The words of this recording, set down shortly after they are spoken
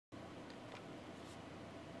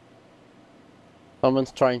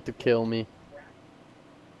Someone's trying to kill me.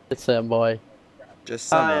 It's a boy. Just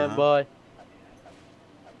Hi, someone, huh? boy.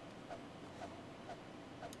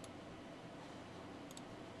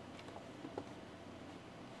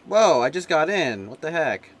 Whoa, I just got in. What the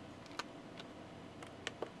heck?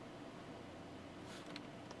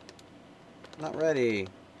 Not ready.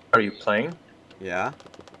 Are you playing? Yeah.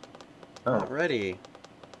 Oh. Not ready.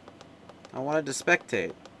 I wanted to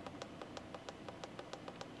spectate.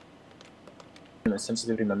 The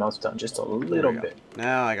sensitivity of my mouse down just a There little we go. bit.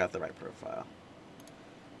 Now I got the right profile.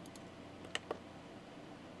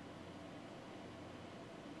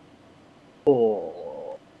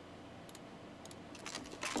 Oh.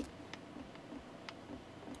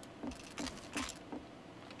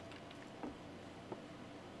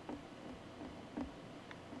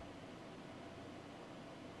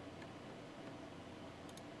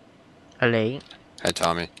 Elite. Hey,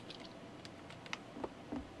 Tommy.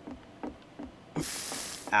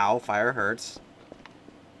 Ow, fire hurts.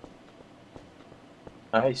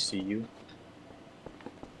 I see you.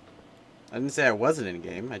 I didn't say I wasn't in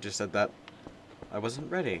game. I just said that I wasn't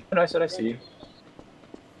ready. And I said I see you.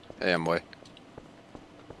 Hey, boy.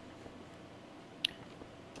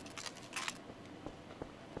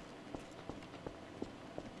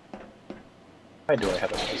 Why do I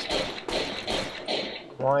have a Facebook?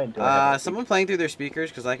 Why do I have a Someone playing through their speakers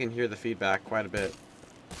because I can hear the feedback quite a bit.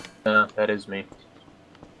 That is me.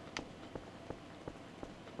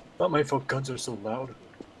 But my folk guns are so loud.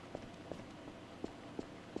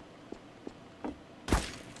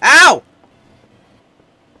 Ow!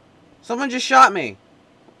 Someone just shot me.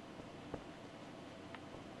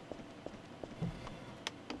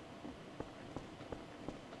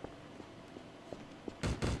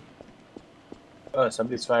 Oh,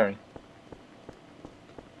 somebody's firing.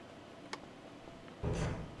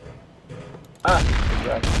 Ah,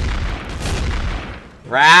 good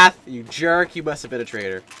job. Wrath, you jerk. You must have been a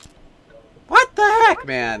traitor. What the heck,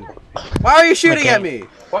 man? Why are you shooting at me?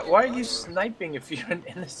 Why are you sniping if you're an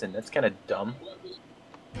innocent? That's kind of dumb.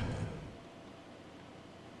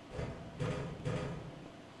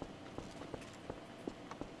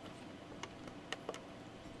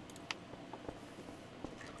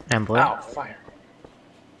 And boy. Ow, fire.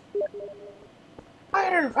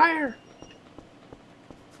 Fire, fire.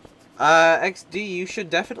 XD, you should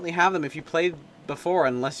definitely have them if you played before,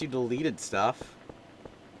 unless you deleted stuff.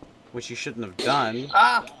 Which you shouldn't have done.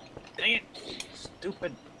 Ah, dang it.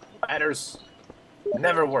 Stupid ladders.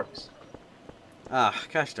 Never works. Ah,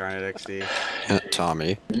 gosh darn it, XD.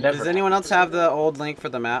 Tommy. Never. Does anyone else have the old link for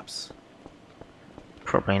the maps?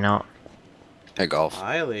 Probably not. Hey, Golf.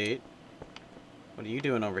 Hi, Elite. What are you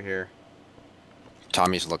doing over here?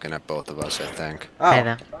 Tommy's looking at both of us, I think. Oh, Hey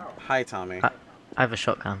there. hi, Tommy. I have a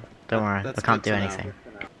shotgun. Don't worry. That's I can't good do to know. anything.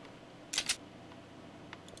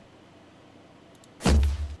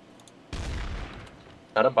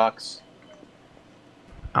 Not a box.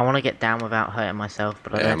 I want to get down without hurting myself,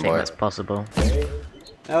 but I Yeah, don't think boy. that's possible.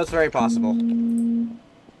 That was very possible.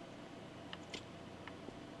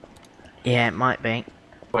 Yeah, it might be.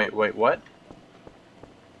 Wait, what?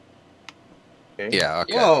 Okay. Yeah,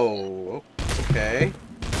 okay. Whoa. Okay.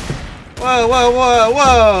 Whoa, whoa, whoa,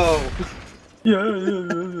 whoa!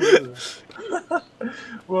 Yeah.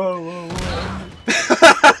 Whoa.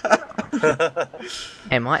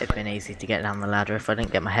 It might have been easy to get down the ladder if I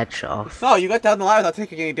didn't get my head shot off. No, you got down the ladder without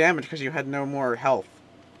taking any damage because you had no more health.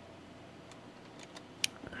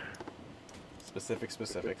 Specifics.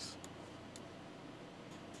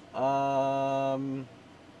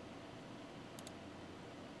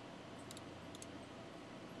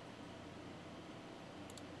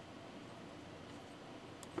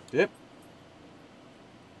 Yep.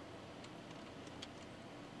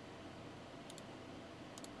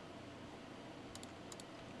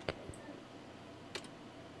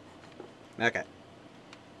 Okay.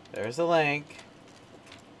 There's the link.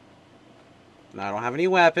 Now I don't have any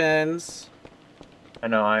weapons. I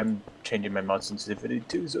know, I'm changing my mouse sensitivity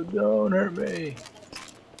too, so don't hurt me.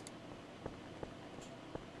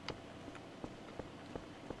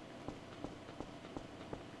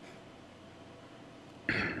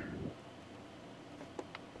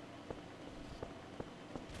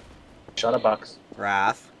 Shot a box.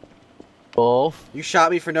 Wrath. Both. You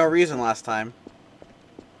shot me for no reason last time.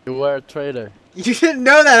 You were a traitor. You didn't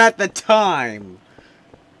know that at the time.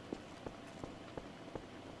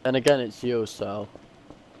 And again, it's you, so.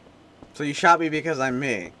 So you shot me because I'm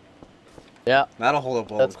me. Yeah. That'll hold up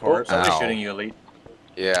well, That's of course. cool. Somebody's Ow. shooting you, Elite.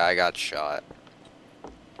 Yeah, I got shot.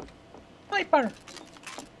 Sniper!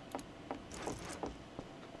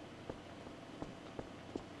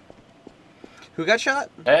 Who got shot?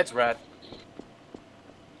 That's rat.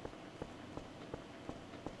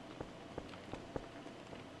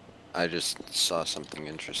 I just saw something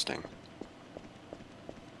interesting.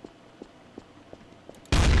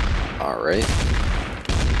 Alright.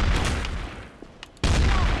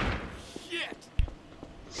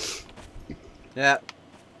 Yeah,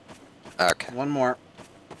 Okay. one more.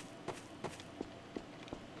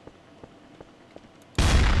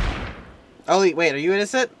 Oh, wait, are you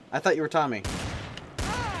innocent? I thought you were Tommy.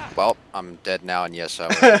 Well, I'm dead now, and yes, I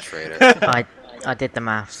was a traitor. I did the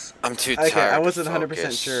maths. I'm too Okay, tired I to wasn't 100%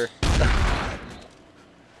 focus. sure.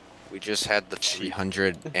 We just had the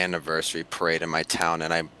 300th anniversary parade in my town,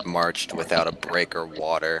 and I marched without a break or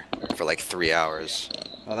water for like 3 hours,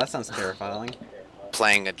 Oh, that sounds terrifying.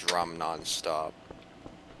 playing a drum non-stop.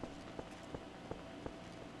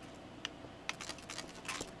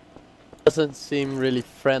 Doesn't seem really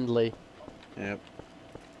friendly. Yep.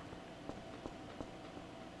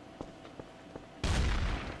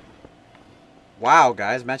 Wow,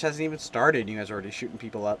 guys, match hasn't even started. You guys are already shooting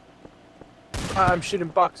people up. I'm shooting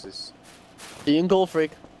boxes. Being goal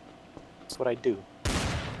freak. That's what I do.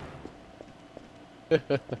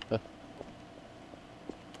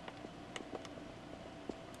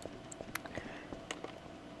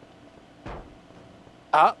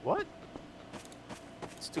 What?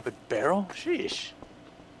 Stupid barrel? Sheesh.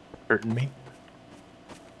 Hurting me.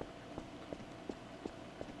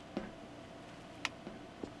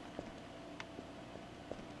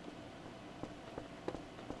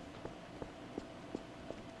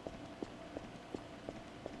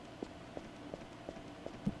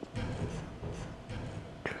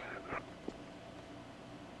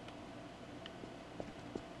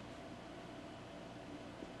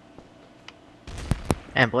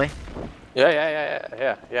 Hey, boy.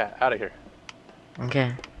 Yeah. Out of here.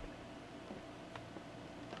 Okay.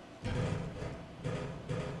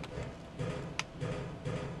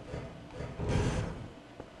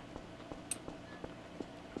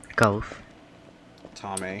 Golf.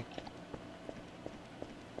 Tommy.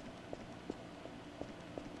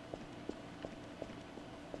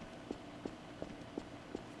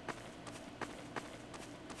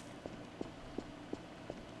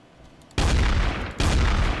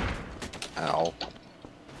 Ow.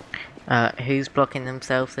 Who's blocking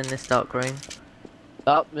themselves in this dark room?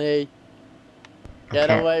 Not me. Get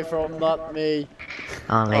Okay. away from not me.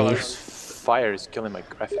 I'll Oh, leave. this fire is killing my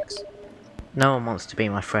graphics. No one wants to be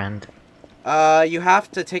my friend. You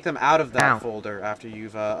have to take them out of that Ow. folder after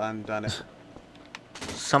you've undone it.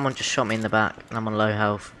 Someone just shot me in the back, and I'm on low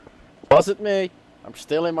health. Was it me? I'm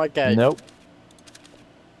still in my cave. Nope.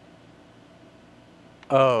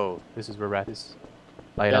 Oh, this is where Rat is.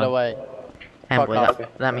 Light Get on. away. Hey, Fuck boy, off.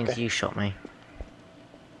 that means Okay. you shot me.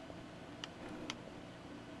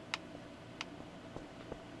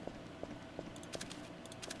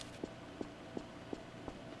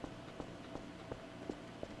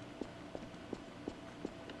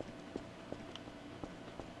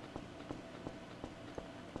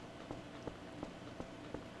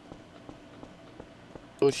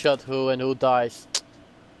 Who shot who and who dies?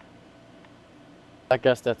 I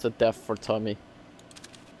guess that's a death for Tommy.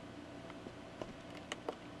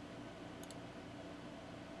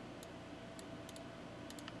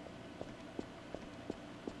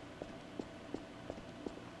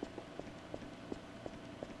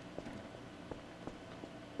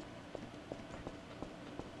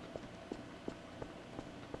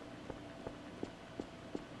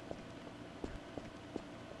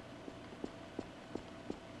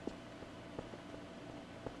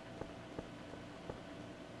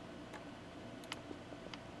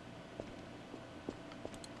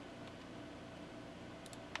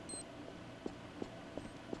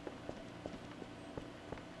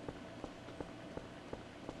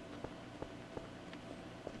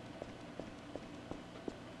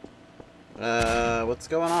 What's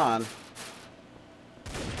going on?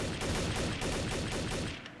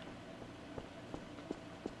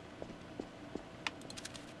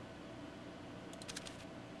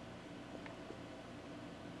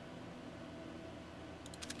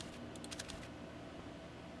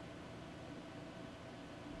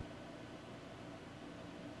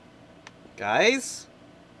 Guys?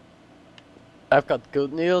 I've got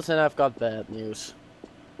good news and I've got bad news.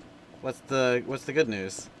 What's the good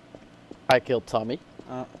news? I killed Tommy,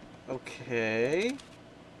 Okay.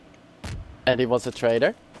 and he was a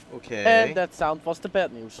traitor. Okay. And that sound was the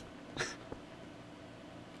bad news.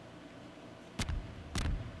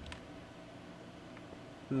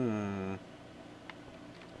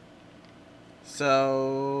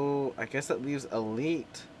 So, I guess that leaves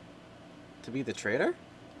Elite to be the traitor?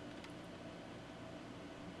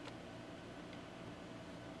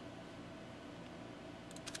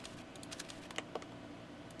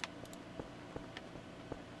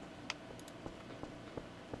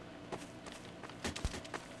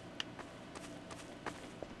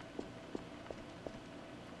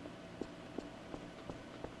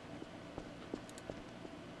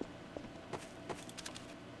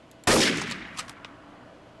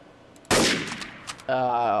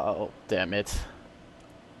 damn it.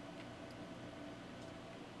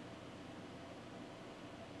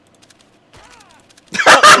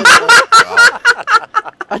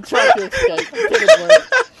 I tried to escape, it didn't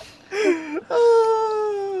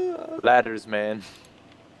work. Ladders, man.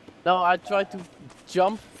 No, I tried to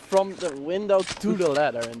jump from the window to the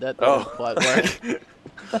ladder, and that didn't quite work.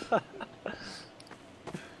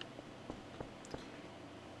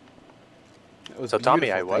 Was So Tommy,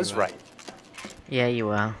 beautiful I thing, was though. right. Yeah, you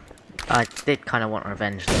were. I did kind of want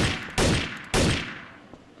revenge though.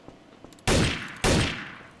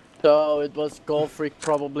 So it was Golfreak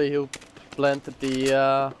probably who planted the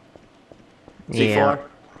Yeah. C4.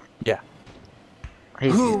 Yeah.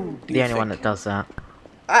 He's Who do the you only one think? that does that.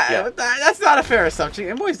 Yeah. That's not a fair assumption.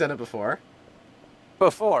 Emboy's done it before.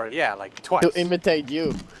 Before, yeah, like twice. To imitate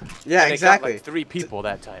you. Yeah, And it got, exactly. like 3 people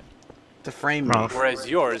that time. To frame me. Well, Whereas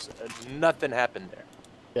yours, nothing happened there.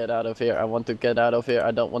 Get out of here. I want to get out of here.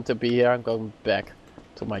 I don't want to be here. I'm going back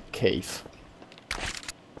to my cave.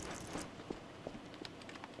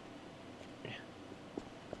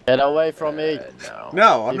 Get away from me. No.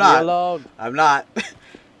 No, I'm Leave me not. alone. I'm not.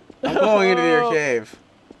 I'm going into your cave.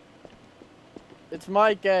 It's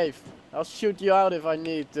my cave. I'll shoot you out if I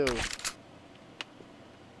need to.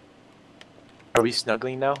 Are we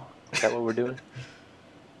snuggling now? Is that what we're doing?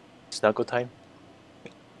 Snuggle time?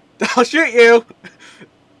 I'll shoot you.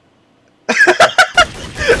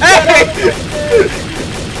 Hey!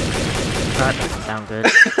 That doesn't sound good.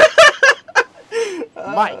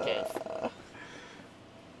 My cave.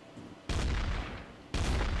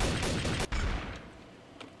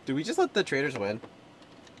 Do we just let the traitors win?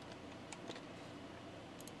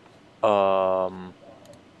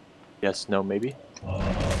 Yes, no, maybe.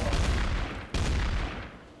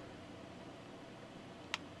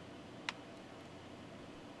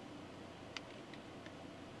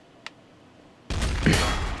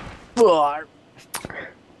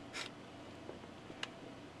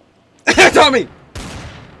 Tommy!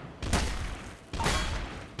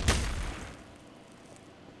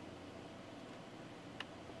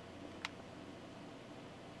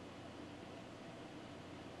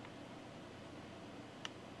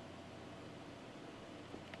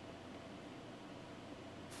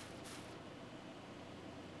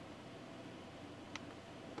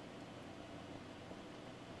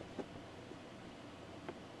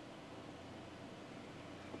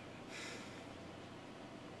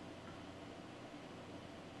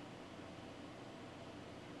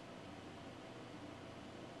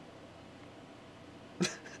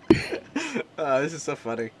 Oh, this is so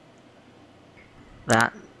funny.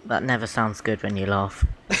 That never sounds good when you laugh.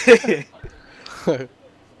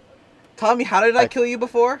 Tommy, how did I kill you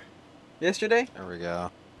before? Yesterday? There we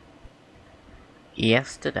go.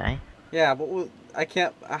 Yesterday, Yeah, but I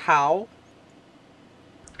can't. How?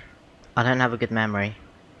 I don't have a good memory.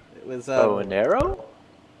 It was Oh, an arrow?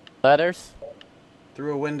 Ladders?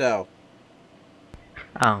 through a window.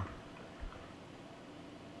 Oh.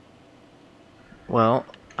 Well,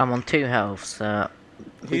 I'm on 2 health, so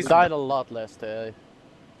He He's died a lot last day.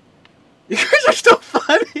 You guys are so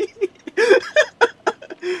funny.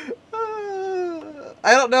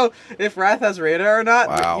 I don't know if Wrath has radar or not.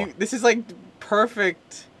 But Wow. this is like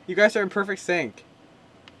perfect. You guys are in perfect sync.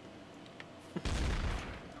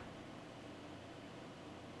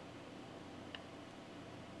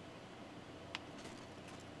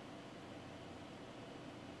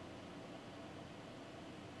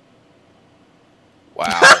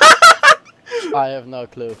 Wow. I have no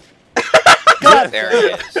clue. There he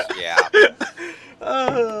is. Yeah.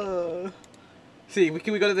 See,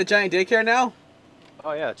 can we go to the giant daycare now?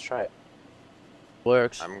 Oh yeah, let's try it.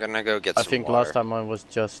 Works. I'm gonna go get I some think water. last time I was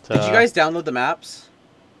just. Did you guys download the maps?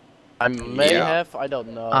 I may Yeah. have. I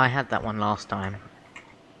don't know. I had that one last time.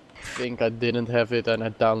 think I didn't have it and I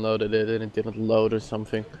downloaded it and it didn't load or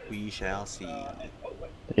something. We shall see.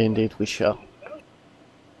 Indeed, we shall.